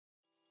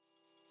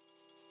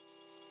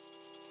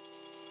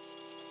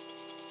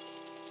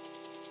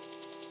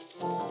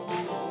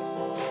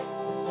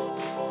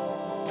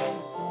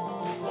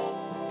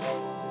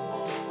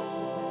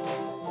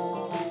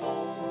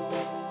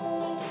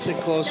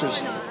closer.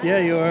 Yeah,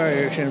 you are.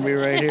 You're going to be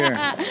right here.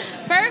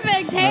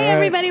 Perfect. Hey,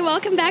 everybody.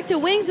 Welcome back to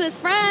Wings with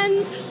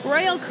Friends,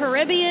 Royal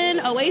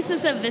Caribbean,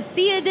 Oasis of the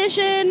Sea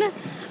edition.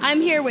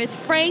 I'm here with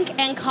Frank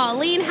and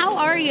Colleen. How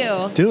are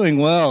you? Doing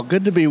well.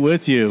 Good to be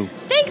with you.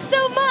 Thanks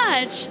so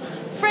much.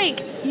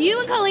 Frank, you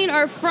and Colleen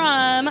are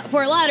from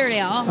Fort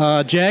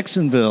Lauderdale.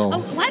 Jacksonville. Oh,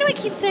 why do I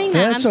keep saying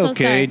that? That's I'm so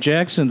okay. sorry.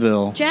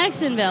 Jacksonville.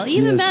 Jacksonville.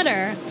 Even Yes.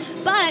 better.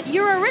 But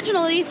you're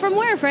originally from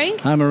where,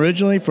 Frank? I'm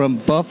originally from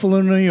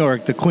Buffalo, New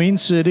York, the Queen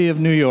City of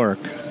New York.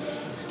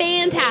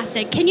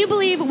 Fantastic. Can you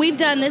believe we've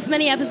done this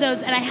many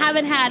episodes and I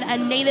haven't had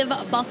a native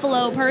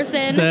Buffalo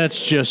person?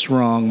 That's just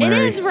wrong, Mary.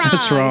 It is wrong.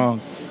 That's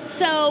wrong.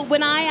 So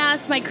when I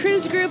asked my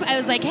cruise group, I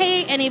was like,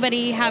 hey,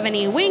 anybody have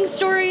any wing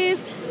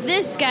stories?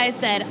 This guy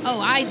said, oh,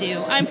 I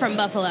do. I'm from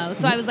Buffalo.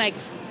 So I was like,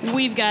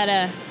 we've got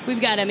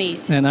to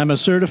meet. And I'm a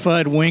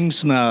certified wing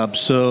snob,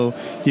 so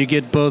you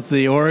get both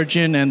the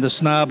origin and the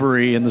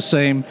snobbery in the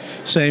same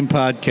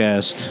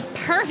podcast.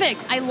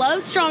 Perfect. I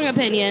love strong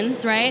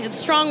opinions, right?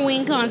 Strong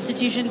wing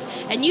constitutions,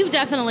 and you've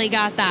definitely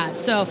got that.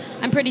 So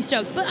I'm pretty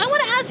stoked. But I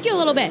want to ask you a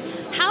little bit.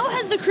 How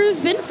has the cruise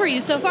been for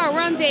you so far?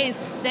 We're on day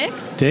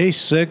 6. Day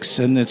 6,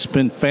 and it's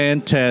been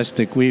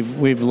fantastic.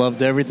 We've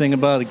loved everything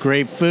about it.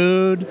 Great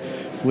food.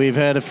 We've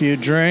had a few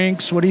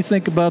drinks. What do you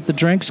think about the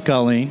drinks,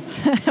 Colleen?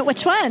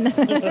 Which one?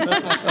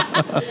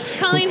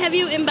 Colleen, have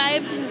you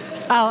imbibed?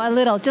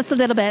 Oh, just a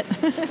little bit.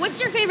 What's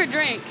your favorite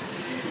drink?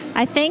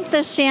 I think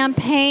the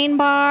champagne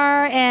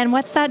bar, and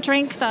what's that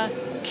drink? The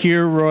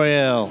Kir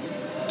Royale.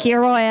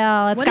 Kir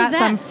Royale. It's What got is that?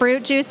 some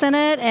fruit juice in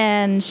it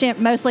and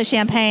mostly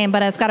champagne,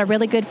 but it's got a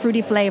really good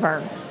fruity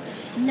flavor.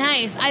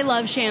 Nice. I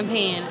love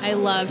champagne.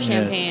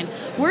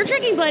 We're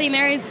drinking Bloody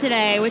Marys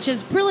today, which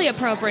is really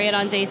appropriate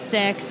on day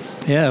 6.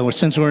 Yeah, well,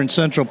 since we're in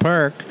Central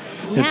Park,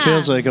 it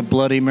feels like a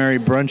Bloody Mary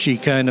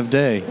brunchy kind of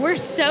day. We're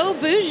so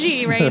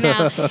bougie right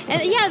now.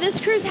 And yeah,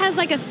 this cruise has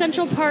like a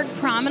Central Park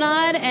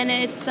promenade, and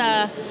it's,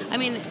 I'm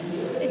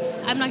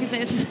not going to say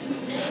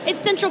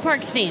it's Central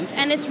Park themed.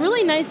 And it's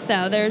really nice,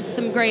 though. There's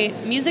some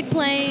great music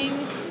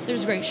playing.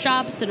 There's great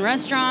shops and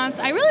restaurants.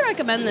 I really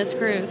recommend this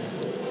cruise.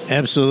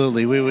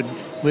 Absolutely.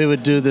 We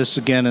would do this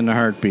again in a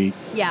heartbeat.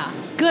 Yeah,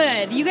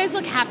 good. You guys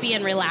look happy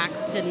and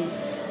relaxed and,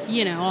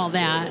 all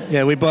that.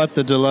 Yeah, we bought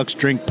the deluxe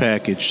drink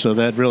package, so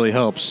that really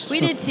helps. We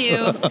did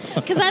too,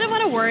 because I don't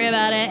want to worry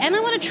about it, and I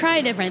want to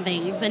try different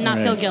things and not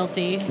feel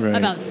guilty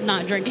about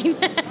not drinking.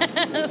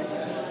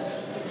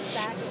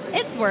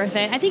 It's worth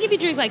it. I think if you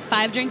drink like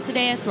 5 drinks a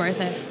day, it's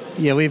worth it.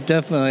 Yeah, we've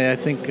definitely, I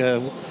think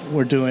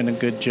we're doing a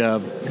good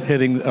job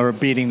hitting or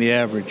beating the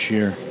average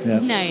here. Yeah.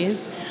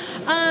 Nice.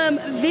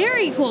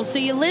 Very cool. So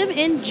you live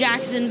in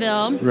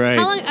Jacksonville. Right.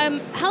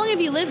 How long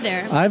have you lived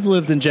there? I've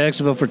lived in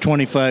Jacksonville for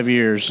 25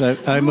 years.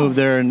 I moved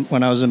there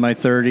when I was in my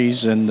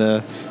 30s and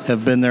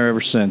have been there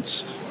ever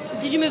since.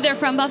 Did you move there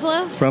from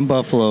Buffalo? From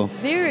Buffalo.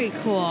 Very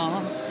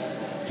cool.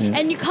 Yeah.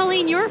 And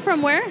Colleen, you're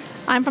from where?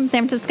 I'm from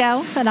San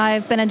Francisco, and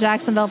I've been in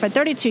Jacksonville for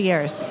 32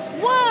 years.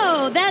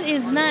 Whoa, that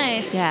is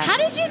nice. Yeah. How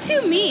did you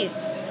two meet?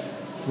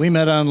 We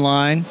met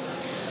online.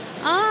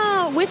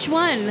 Oh, which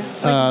one?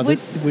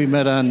 We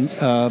met on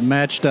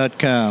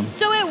Match.com.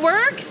 So it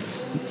works?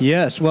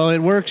 Yes, well, it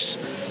works.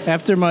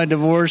 After my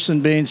divorce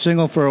and being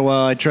single for a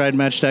while, I tried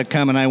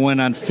Match.com and I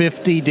went on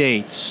 50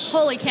 dates.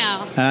 Holy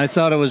cow. And I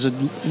thought it was,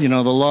 the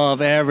law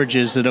of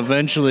averages that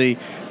eventually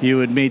you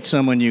would meet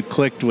someone you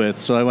clicked with.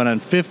 So I went on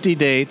 50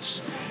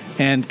 dates,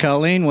 and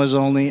Colleen was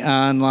only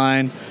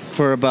online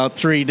for about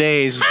 3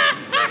 days.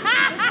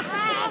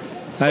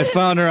 I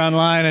found her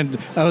online, and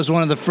I was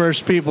one of the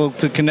first people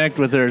to connect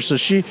with her. So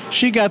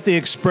she got the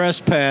express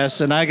pass,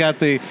 and I got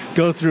the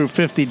go through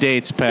 50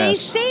 dates pass. They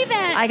say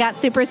that. I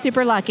got super,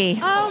 super lucky.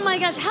 Oh my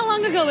gosh. How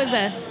long ago was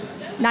this?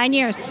 9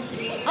 years.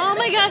 Oh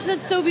my gosh,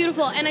 that's so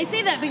beautiful. And I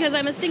say that because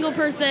I'm a single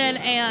person,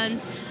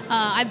 and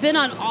I've been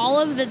on all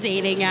of the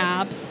dating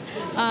apps.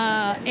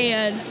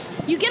 And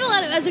you get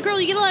as a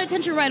girl, you get a lot of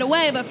attention right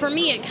away, but for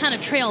me, it kind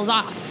of trails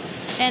off.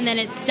 And then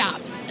it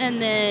stops.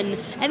 And then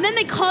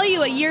they call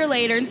you a year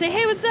later and say,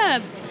 hey, what's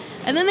up?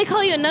 And then they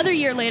call you another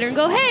year later and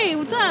go, hey,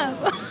 what's up?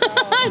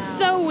 It's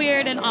so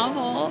weird and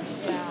awful.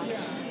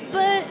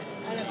 But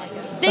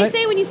they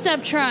say when you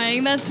stop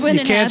trying, that's when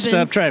it happens. You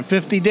can't stop trying.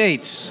 50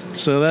 dates.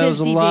 So that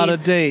was a lot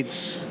of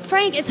dates.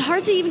 Frank, it's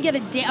hard to even get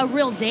a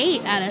real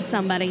date out of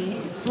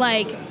somebody.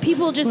 Like,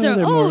 people just They're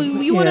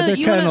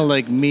kind of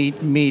like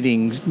meet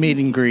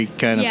and greet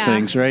kind of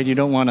things, right? You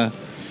don't want to...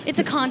 It's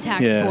a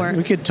contact sport.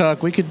 We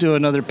could do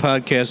another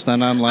podcast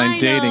on online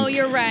dating. I know,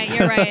 you're right.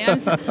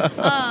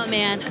 Oh,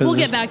 man. We'll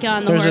get back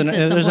on the horse at some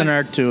point. There's an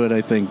art to it,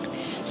 I think.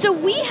 So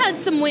we had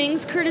some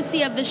wings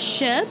courtesy of the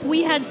ship.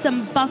 We had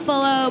some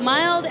Buffalo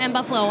Mild and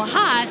Buffalo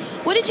Hot.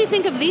 What did you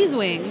think of these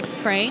wings,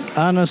 Frank?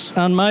 On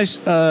my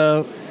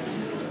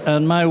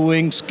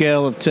wing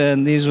scale of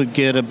 10, these would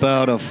get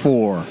about a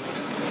 4.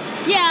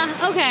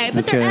 Yeah, okay.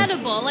 But they're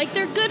edible. Like,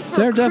 they're good for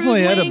They're cruise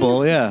definitely wings.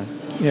 edible, yeah.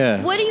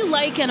 What do you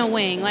like in a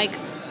wing? Like,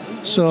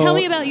 so, tell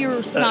me about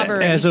your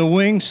snobbery. As a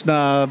wing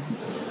snob,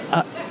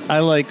 I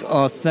like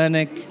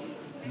authentic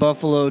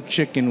buffalo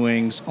chicken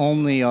wings,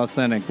 only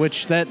authentic,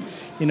 which that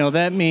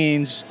that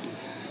means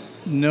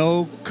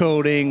no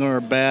coating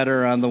or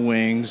batter on the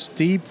wings,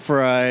 deep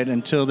fried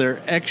until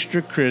they're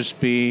extra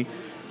crispy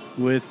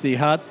with the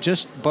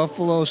just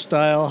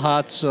buffalo-style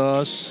hot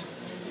sauce,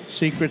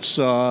 secret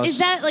sauce. Is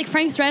that like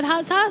Frank's Red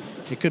Hot sauce?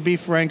 It could be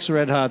Frank's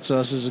Red Hot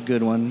sauce is a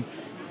good one.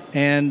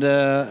 And,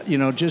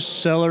 just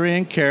celery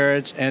and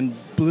carrots and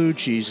blue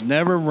cheese.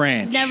 Never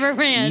ranch. Never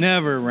ranch.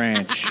 Never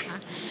ranch.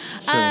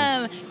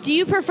 So, Do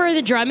you prefer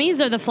the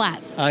drummies or the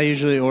flats? I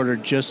usually order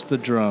just the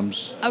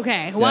drums.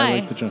 Okay, Yeah, why? I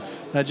like the drums.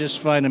 I just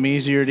find them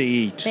easier to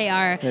eat. They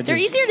are. Yeah, They're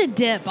easier to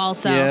dip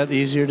also. Yeah,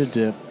 easier to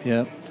dip.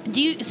 Yeah.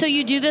 So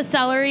you do the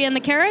celery and the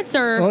carrots,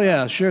 or? Oh,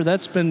 yeah, sure.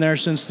 That's been there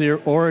since the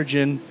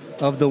origin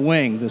of the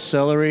wing. The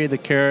celery, the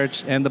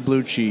carrots, and the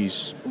blue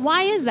cheese.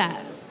 Why is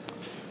that?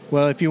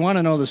 Well, if you want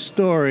to know the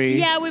story...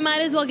 Yeah, we might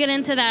as well get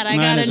into that. I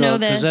Might got as to know well,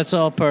 this. 'cause that's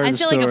all part of the I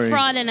feel like a story.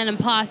 fraud and an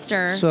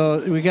imposter. So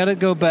we got to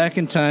go back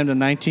in time to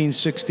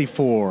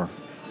 1964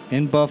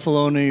 in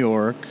Buffalo, New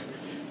York.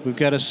 We've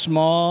got a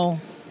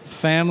small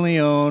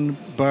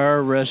family-owned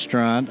bar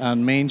restaurant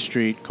on Main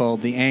Street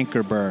called the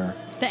Anchor Bar.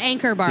 The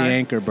Anchor Bar. The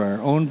Anchor Bar,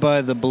 owned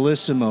by the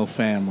Bellissimo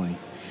family.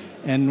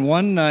 And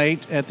one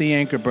night at the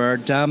Anchor Bar,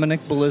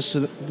 Dominic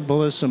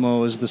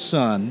Bellissimo is the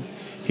son.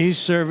 He's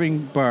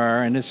serving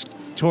bar, and it's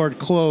toward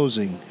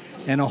closing.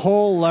 And a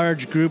whole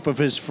large group of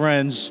his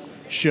friends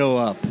show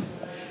up.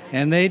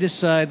 And they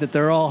decide that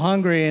they're all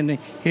hungry, and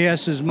he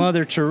asks his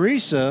mother,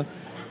 Teresa,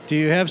 do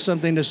you have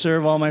something to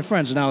serve all my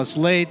friends? Now it's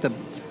late, the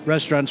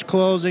restaurant's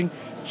closing.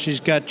 She's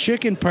got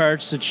chicken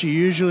parts that she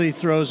usually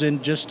throws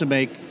in just to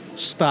make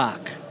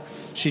stock.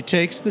 She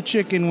takes the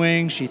chicken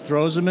wings, she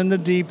throws them in the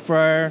deep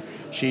fryer,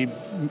 she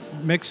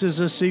mixes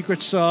a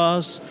secret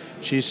sauce,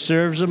 she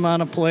serves them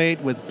on a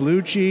plate with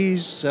blue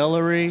cheese,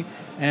 celery,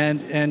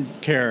 and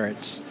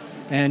carrots.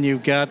 And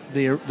you've got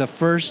the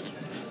first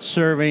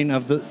serving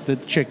of the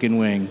chicken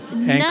wing,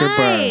 Anchor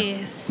Bar.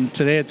 Nice. And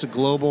today it's a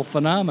global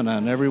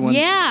phenomenon. Everyone's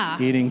Yeah.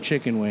 eating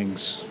chicken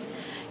wings.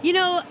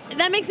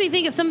 That makes me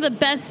think of some of the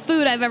best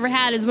food I've ever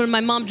had is when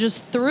my mom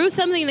just threw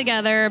something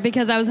together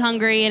because I was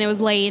hungry and it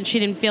was late and she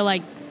didn't feel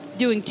like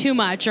doing too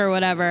much or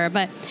whatever.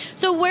 But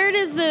so where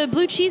does the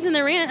blue cheese and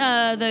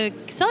the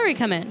celery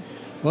come in?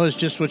 Well, it's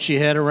just what she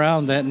had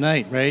around that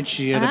night, right?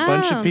 She had a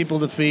bunch Oh. of people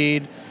to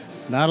feed,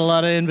 not a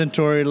lot of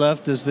inventory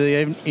left as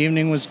the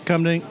evening was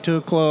coming to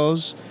a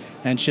close,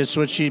 and just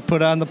what she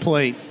put on the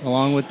plate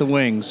along with the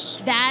wings.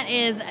 That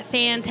is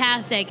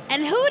fantastic.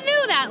 And who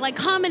knew that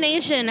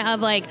combination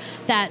of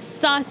that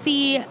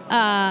saucy,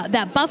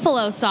 that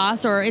buffalo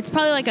sauce, or it's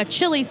probably like a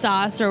chili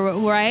sauce, or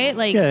right?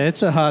 Yeah,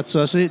 it's a hot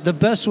sauce. The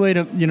best way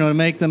to to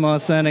make them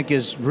authentic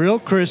is real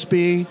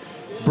crispy.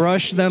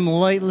 Brush them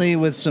lightly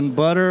with some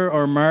butter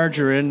or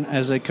margarine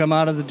as they come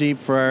out of the deep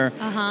fryer,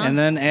 and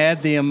then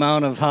add the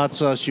amount of hot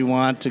sauce you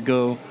want to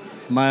go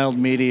mild,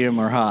 medium,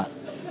 or hot.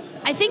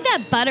 I think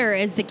that butter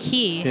is the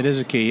key. It is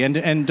a key.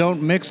 And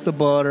don't mix the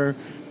butter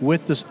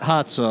with the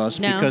hot sauce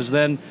No. because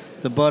then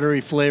the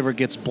buttery flavor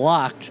gets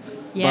blocked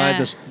Yeah.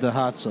 by the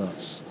hot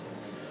sauce.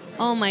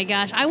 Oh my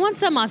gosh, I want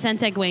some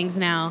authentic wings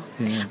now.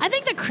 Yeah. I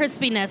think the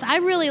crispiness, I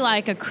really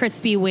like a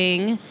crispy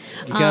wing.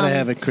 You gotta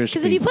have it crispy.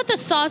 Because if you put the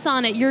sauce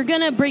on it, you're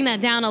gonna bring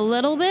that down a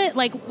little bit.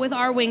 Like with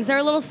our wings, they're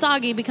a little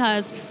soggy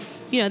because,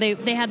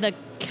 they had the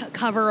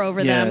cover over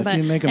Yeah, them. if But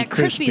you make 'em that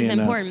crispy crispy is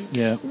enough. important.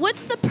 Yeah.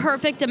 What's the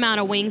perfect amount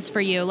of wings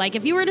for you? Like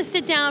if you were to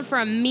sit down for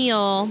a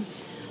meal,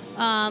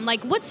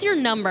 what's your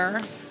number?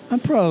 I'm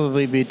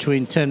probably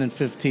between 10 and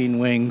 15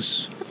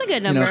 wings. That's a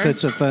good number. If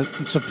it's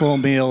a full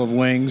meal of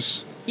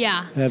wings.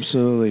 Yeah,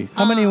 Absolutely.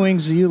 How many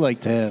wings do you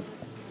like to have?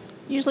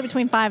 Usually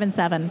between 5 and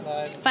 7.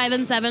 5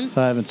 and 7.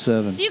 5 and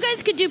 7. So you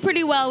guys could do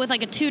pretty well with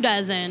like a 2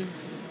 dozen.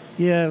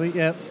 Yeah, we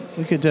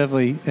could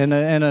definitely. And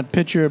a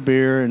pitcher of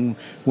beer, and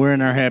we're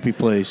in our happy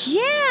place.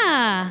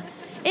 Yeah.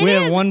 It we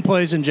is. have one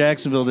place in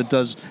Jacksonville that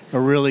does a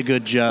really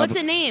good job. What's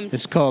it named?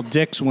 It's called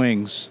Dick's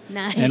Wings.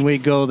 Nice. And we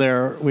go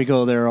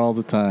there all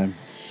the time.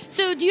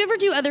 So do you ever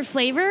do other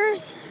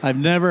flavors? I've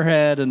never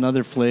had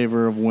another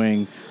flavor of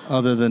wing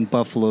other than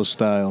buffalo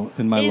style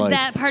in my Is life.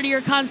 that part of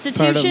your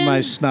constitution? Part of my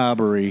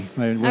snobbery,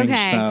 my wing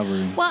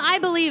snobbery. Well, I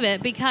believe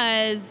it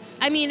because,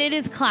 it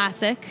is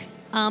classic.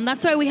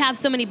 That's why we have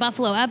so many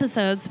Buffalo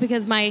episodes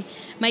because my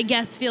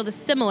guests feel this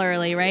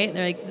similarly, right?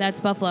 They're like,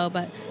 that's Buffalo.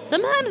 But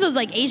sometimes those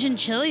Asian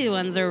chili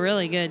ones are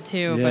really good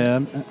too. Yeah,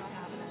 But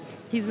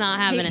he's not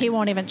having He it.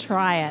 won't even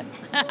try it.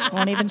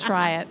 Won't even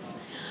try it.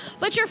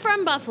 But you're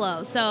from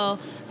Buffalo, so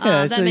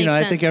yeah. that makes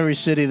sense. I think every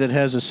city that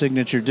has a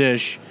signature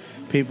dish,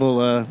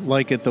 people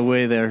like it the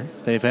way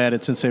they've had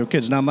it since they were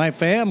kids. Now, my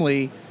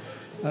family,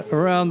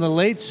 around the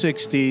late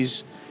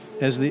 '60s,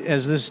 as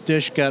this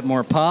dish got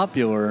more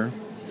popular,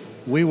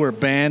 we were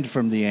banned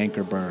from the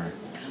Anchor Bar.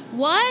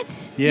 What?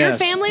 Yes, Your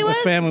family was?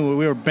 The family,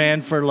 we were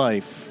banned for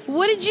life.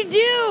 What did you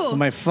do?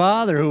 My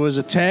father, who was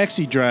a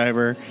taxi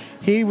driver,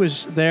 he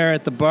was there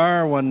at the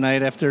bar one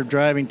night after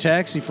driving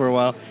taxi for a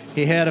while.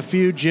 He had a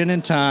few gin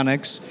and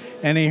tonics,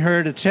 and he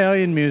heard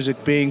Italian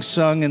music being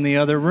sung in the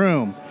other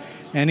room.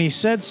 And he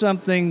said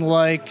something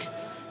like,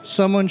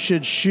 someone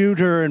should shoot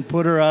her and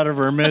put her out of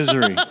her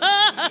misery.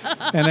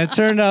 And it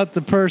turned out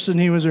the person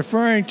he was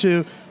referring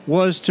to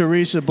was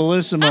Teresa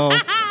Bellissimo,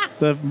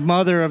 the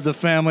mother of the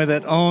family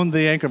that owned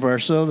the Anchor Bar.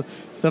 So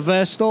the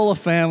Vastola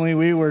family,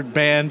 we were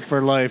banned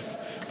for life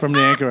from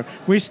the Anchor Bar.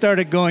 We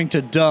started going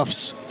to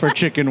Duff's for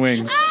chicken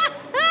wings.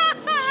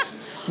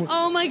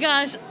 Oh my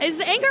gosh. Is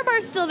the Anchor Bar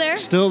still there?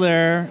 Still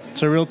there.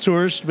 It's a real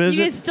tourist visit.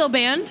 You guys still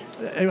banned?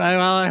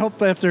 I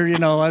hope after,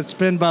 it's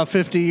been about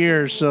 50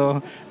 years,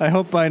 so I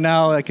hope by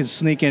now I can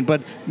sneak in.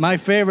 But my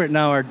favorite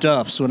now are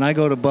Duff's. When I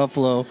go to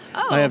Buffalo,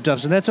 I have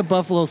Duff's. And that's a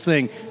Buffalo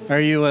thing. Are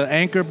you an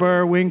Anchor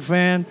Bar wing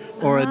fan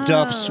or a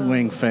Duff's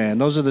wing fan?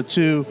 Those are the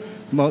two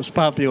most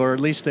popular, or at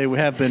least they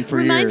have been for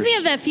Reminds years. me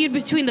of that feud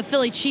between the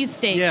Philly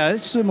cheesesteaks. Yeah,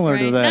 it's similar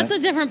to that. That's a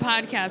different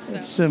podcast, though.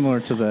 It's similar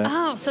to that.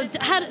 Oh, so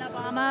how did...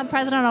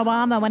 President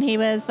Obama, when he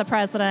was the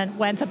president,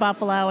 went to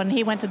Buffalo, and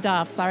he went to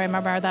Duff's. I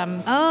remember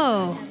them.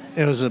 Oh.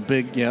 It was a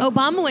big,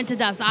 Obama went to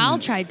Duff's. I'll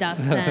try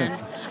Duff's then.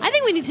 I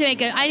think we need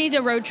to I need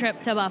a road trip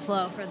to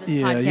Buffalo for this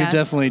podcast. Yeah, you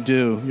definitely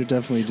do. You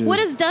definitely do. What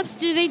does Duff's,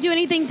 do they do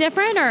anything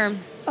different, or?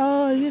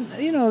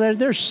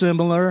 They're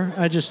similar.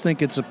 I just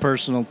think it's a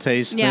personal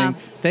taste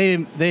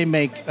thing. They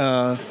make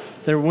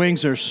their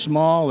wings are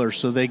smaller,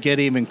 so they get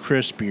even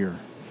crispier.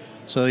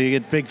 So you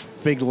get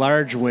big,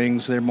 large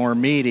wings. They're more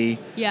meaty.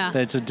 Yeah.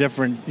 That's a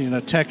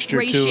different, texture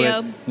Ratio. to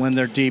it when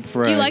they're deep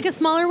fried. Do you like a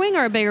smaller wing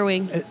or a bigger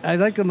wing? I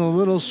like them a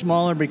little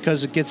smaller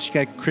because it gets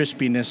that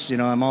crispiness.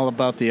 I'm all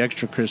about the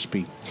extra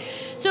crispy.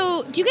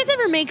 So, do you guys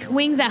ever make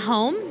wings at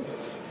home?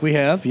 We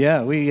have,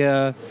 yeah. We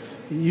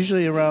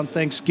usually around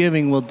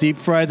Thanksgiving we'll deep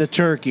fry the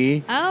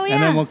turkey. Oh, yeah.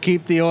 And then we'll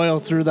keep the oil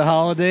through the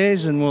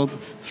holidays, and we'll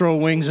throw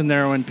wings in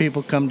there when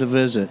people come to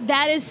visit.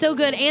 That is so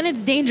good, and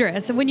it's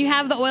dangerous when you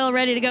have the oil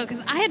ready to go.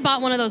 Because I had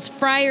bought one of those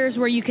fryers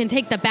where you can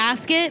take the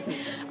basket.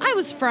 I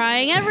was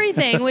frying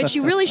everything, which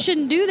you really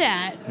shouldn't do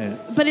that. Yeah.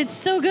 But it's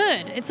so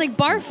good. It's like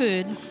bar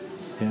food.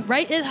 Yeah.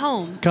 Right at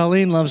home.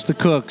 Colleen loves to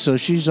cook, so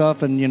she's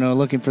often,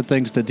 looking for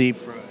things to deep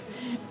fry.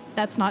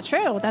 That's not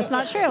true.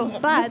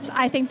 But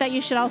I think that you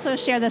should also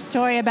share the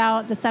story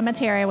about the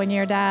cemetery when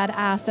your dad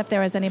asked if there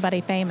was anybody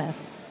famous.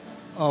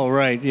 Oh,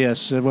 right.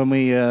 Yes. When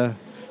we, the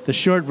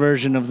short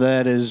version of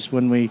that is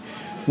when we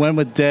went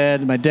with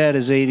Dad. My dad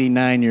is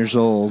 89 years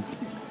old.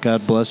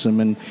 God bless him.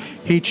 And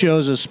he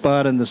chose a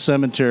spot in the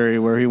cemetery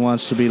where he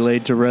wants to be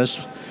laid to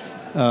rest.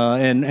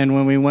 And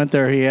when we went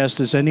there, he asked,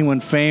 is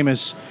anyone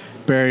famous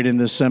buried in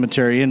this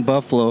cemetery in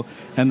Buffalo?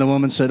 And the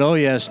woman said, oh,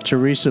 yes,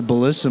 Teresa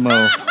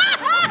Bellissimo.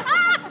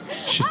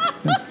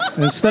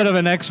 Instead of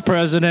an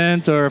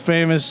ex-president or a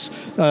famous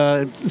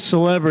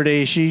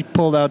celebrity, she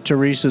pulled out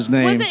Teresa's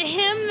name. Was it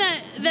him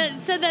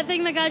that said that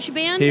thing that got you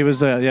banned? He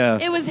was that, yeah.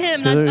 It was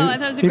him. I thought it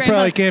was a He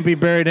probably can't be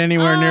buried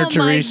anywhere near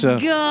Teresa. Oh,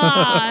 my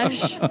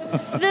gosh.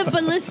 The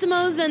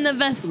Bellissimos and the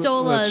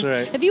Vastolas. That's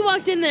right. If you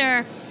walked in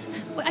there...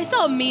 I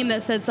saw a meme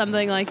that said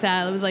something like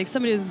that. It was like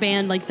somebody was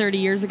banned like 30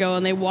 years ago,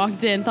 and they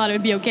walked in, thought it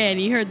would be okay, and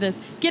you heard this,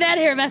 get out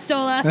of here,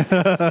 Vastola.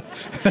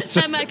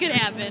 That could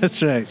happen.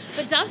 That's right.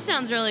 But Duff's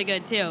sounds really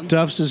good, too.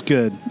 Duff's is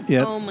good.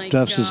 Yep. Oh, my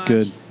Duff's is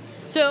good.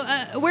 So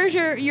where's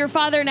your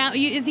father now?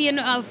 Is he in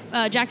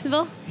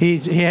Jacksonville? He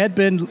had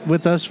been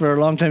with us for a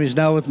long time. He's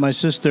now with my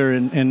sister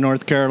in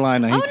North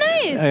Carolina. Oh,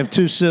 nice. I have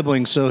two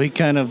siblings, so he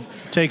kind of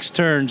takes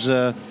turns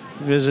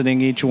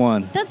visiting each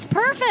one. That's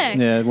perfect.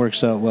 Yeah, it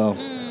works out well.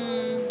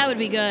 That would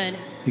be good.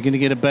 You're going to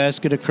get a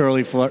basket of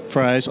curly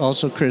fries,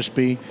 also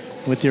crispy,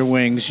 with your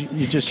wings. You're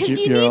all set. Because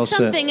you need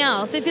something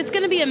else. If it's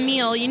going to be a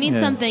meal, you need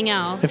something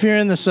else. If you're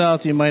in the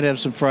South, you might have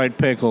some fried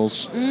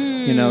pickles.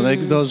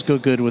 Those go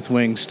good with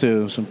wings,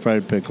 too, some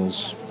fried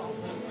pickles.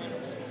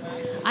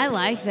 I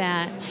like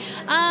that.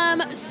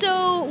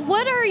 So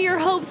what are your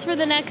hopes for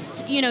the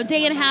next,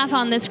 day and a half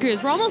on this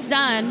cruise? We're almost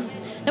done.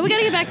 Then we got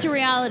to get back to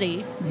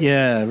reality.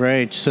 Yeah,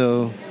 right.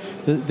 So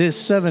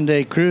this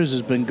 7-day cruise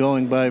has been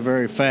going by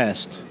very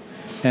fast.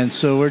 And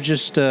so we're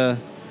just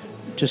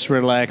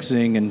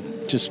relaxing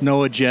and just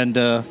no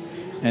agenda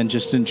and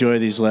just enjoy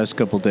these last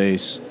couple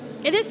days.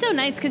 It is so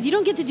nice because you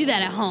don't get to do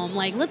that at home.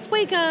 Like, let's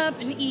wake up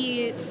and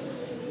eat,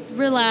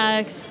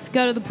 relax,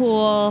 go to the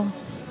pool,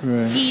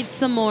 eat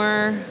some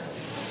more.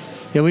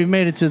 Yeah, we've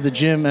made it to the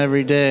gym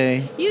every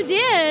day. You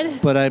did.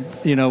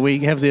 But we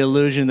have the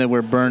illusion that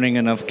we're burning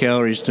enough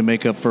calories to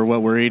make up for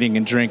what we're eating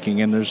and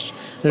drinking, and there's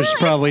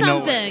probably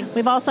no way.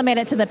 We've also made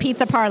it to the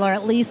pizza parlor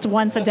at least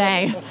once a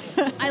day.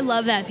 I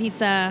love that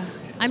pizza.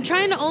 I'm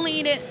trying to only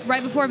eat it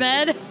right before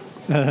bed.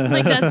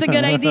 Like, that's a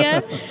good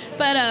idea.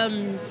 But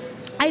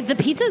the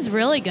pizza's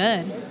really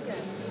good.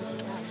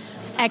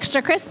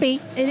 Extra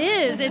crispy. It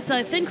is. It's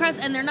a thin crust,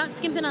 and they're not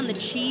skimping on the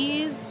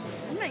cheese.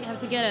 I might have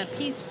to get a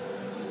piece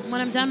when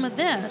I'm done with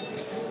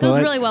this. Goes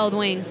really well with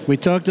wings. We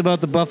talked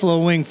about the Buffalo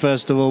Wing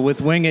Festival. With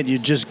Wing It, you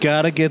just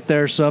got to get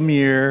there some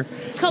year.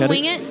 It's called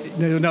Wing It?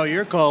 No,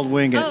 you're called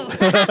Wing It. Oh.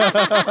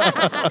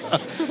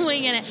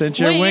 Winging it. Since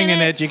you're winging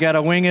it, you got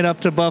to wing it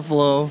up to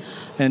Buffalo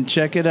and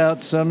check it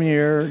out some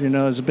year.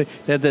 They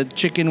had the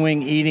chicken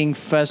wing eating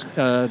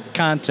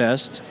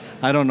contest.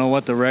 I don't know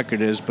what the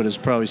record is, but it's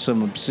probably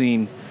some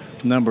obscene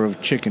number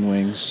of chicken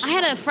wings. I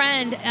had a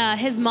friend,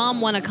 his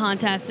mom won a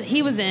contest that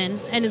he was in,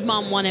 and his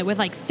mom won it with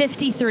like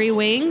 53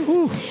 wings.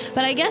 Ooh.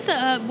 But I guess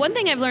one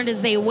thing I've learned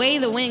is they weigh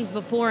the wings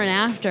before and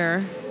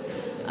after.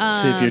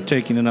 See if you're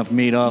taking enough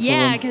meat off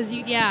Yeah, of them. because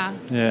Yeah.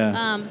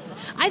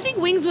 I think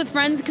Wings with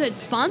Friends could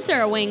sponsor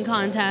a wing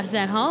contest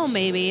at home,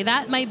 maybe.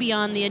 That might be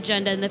on the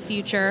agenda in the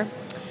future.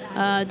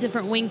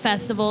 Different wing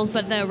festivals,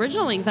 but the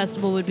original wing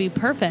festival would be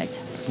perfect.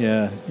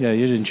 Yeah,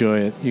 you'd enjoy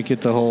it. You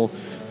get the whole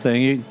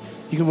thing.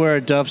 You could wear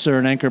a Duff's or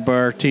an Anchor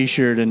Bar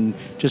T-shirt and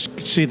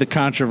just see the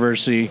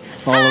controversy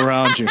all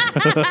around you.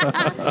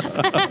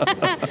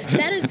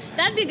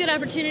 That'd be a good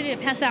opportunity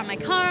to pass out my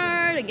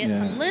card and get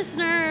some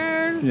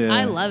listeners. Yeah.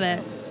 I love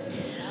it.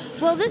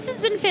 Well, this has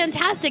been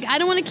fantastic. I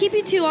don't want to keep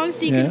you too long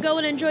so you can go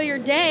and enjoy your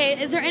day.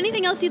 Is there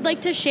anything else you'd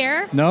like to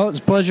share? No, it's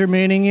a pleasure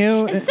meeting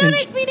you. It's so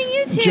nice meeting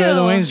you, too. Enjoy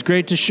the wings.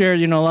 Great to share.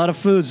 A lot of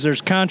foods. There's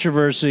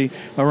controversy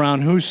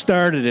around who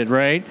started it,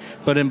 right?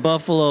 But in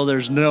Buffalo,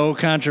 there's no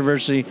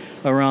controversy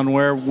around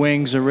where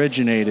wings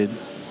originated.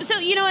 So,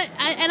 you know what?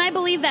 I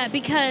believe that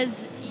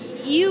because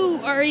you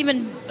are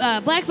even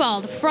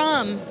blackballed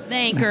from the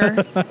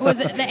Anchor. Was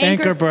it the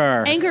Anchor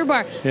Bar? Anchor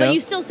Bar. Yep. But you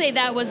still say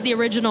that was the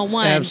original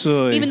one.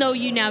 Absolutely. Even though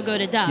you now go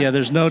to Duff's. Yeah,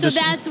 there's no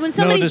that's when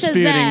somebody says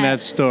disputing that.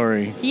 that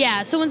story.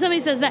 Yeah, so when somebody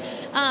says that,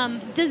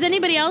 does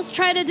anybody else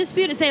try to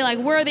dispute it? Say, like,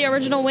 we're the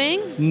original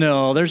wing?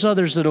 No, there's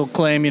others that'll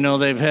claim,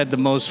 they've had the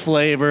most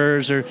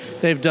flavors or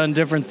they've done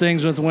different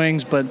things with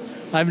wings, but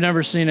I've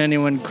never seen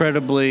anyone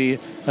credibly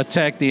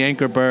attack the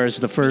Anchor Bar as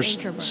the first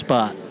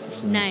spot.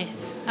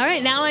 Nice. All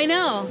right, now I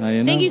know. Now you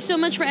know. Thank you so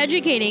much for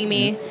educating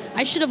me.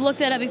 I should have looked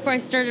that up before I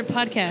started a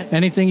podcast.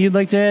 Anything you'd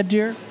like to add,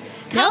 dear?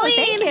 Colleen! No,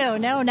 thank you.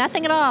 No,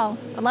 nothing at all.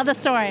 I love the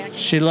story.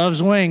 She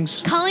loves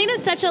wings. Colleen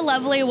is such a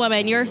lovely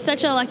woman. You're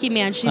such a lucky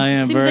man. She I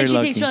am seems very like she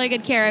lucky. takes really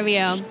good care of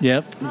you.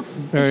 Yep,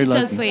 very She's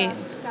lucky. so sweet.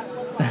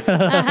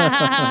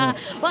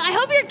 Well, I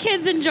hope your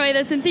kids enjoy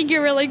this and think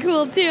you're really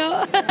cool, too.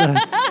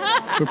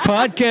 We're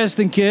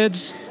podcasting,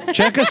 kids.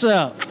 Check us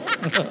out.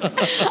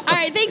 All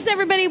right, thanks,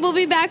 everybody. We'll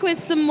be back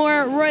with some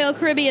more Royal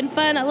Caribbean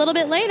fun a little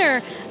bit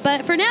later.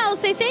 But for now,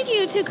 say thank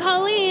you to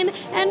Colleen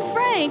and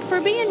Frank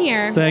for being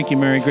here. Thank you,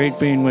 Mary. Great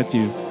being with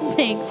you.